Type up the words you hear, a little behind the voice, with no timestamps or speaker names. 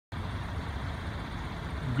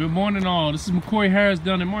Good morning all, this is McCoy Harris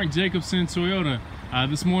down at Mark Jacobson Toyota.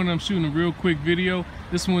 This morning I'm shooting a real quick video.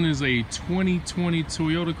 This one is a 2020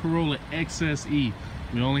 Toyota Corolla XSE.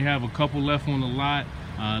 We only have a couple left on the lot.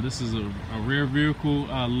 This is a rare vehicle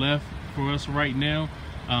left for us right now.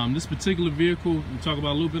 This particular vehicle, we talk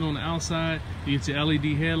about a little bit on the outside. You get your LED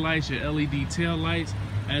headlights, your LED tail lights.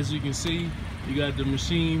 As you can see, you got the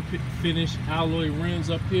machine finish alloy rims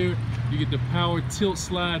up here. You get the power tilt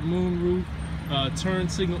slide moonroof. Turn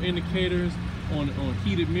signal indicators on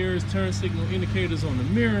heated mirrors, turn signal indicators on the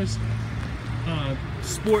mirrors,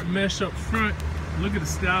 sport mesh up front. Look at the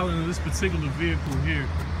styling of this particular vehicle here.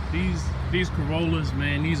 These Corollas,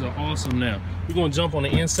 man, these are awesome. Now we're gonna jump on the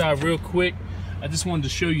inside real quick. I just wanted to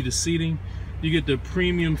show you the seating. You get the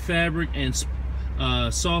premium fabric and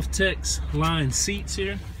Softex lined seats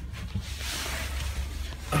here.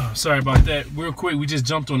 Sorry about that. Real quick, we just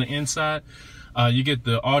jumped on the inside. You get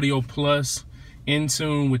the Audio Plus in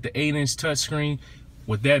tune with the 8-inch touchscreen.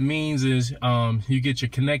 What that means is you get your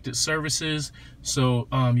connected services, so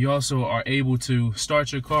you also are able to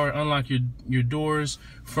start your car, unlock your doors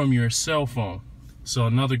from your cell phone. So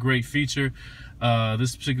another great feature.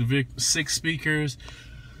 This particular vehicle, 6 speakers.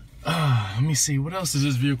 Let me see, what else does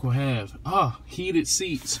this vehicle have? Heated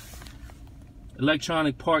seats,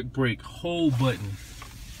 electronic park brake, hold button,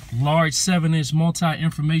 large 7-inch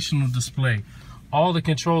multi-informational display. All the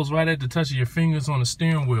controls right at the touch of your fingers on the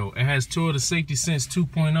steering wheel. It has Toyota Safety Sense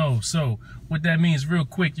 2.0. So what that means, real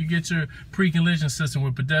quick, you get your pre-collision system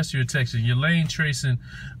with pedestrian detection, your lane tracing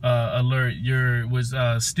alert, your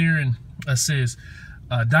steering assist,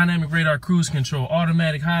 dynamic radar cruise control,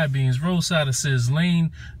 automatic high beams, roadside assist,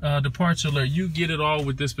 lane departure alert. You get it all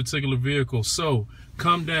with this particular vehicle. So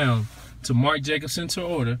come down to Mark Jacobson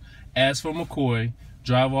Toyota, ask for McCoy,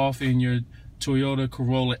 drive off in your Toyota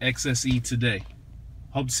Corolla XSE today.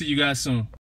 Hope to see you guys soon.